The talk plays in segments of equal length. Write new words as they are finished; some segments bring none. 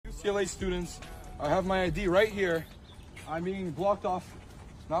UCLA students. I have my ID right here. I'm being blocked off,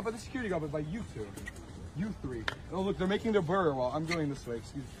 not by the security guard, but by you two. You three. Oh, look, they're making their burger while I'm going this way.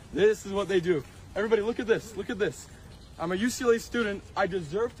 Excuse me. This is what they do. Everybody, look at this. Look at this. I'm a UCLA student. I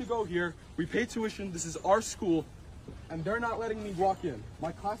deserve to go here. We pay tuition. This is our school. And they're not letting me walk in.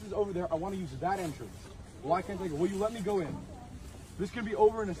 My class is over there. I want to use that entrance. Why can't they go? Will you let me go in? This can be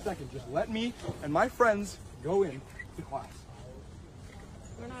over in a second. Just let me and my friends go in to class.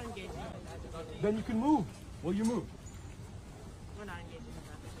 We're not engaging in that. Then you can move. Will you move? We're not engaging in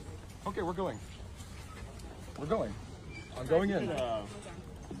that. Okay, we're going. We're going. I'm going in.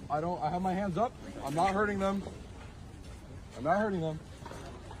 I have my hands up. I'm not hurting them. I'm not hurting them.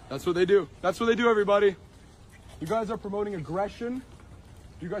 That's what they do. That's what they do, everybody. You guys are promoting aggression.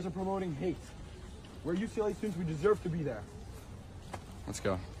 You guys are promoting hate. We're UCLA students. We deserve to be there. Let's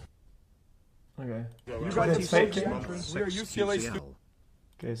go. Okay. You guys are fake entrance. We are UCLA students.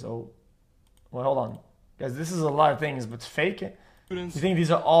 Okay, so, well, hold on. Guys, this is a lot of things, but fake? You Students. think these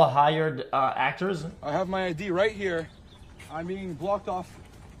are all hired actors? I have my ID right here. I'm being blocked off,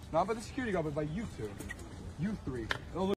 not by the security guard, but by you two. You three. Oh, look.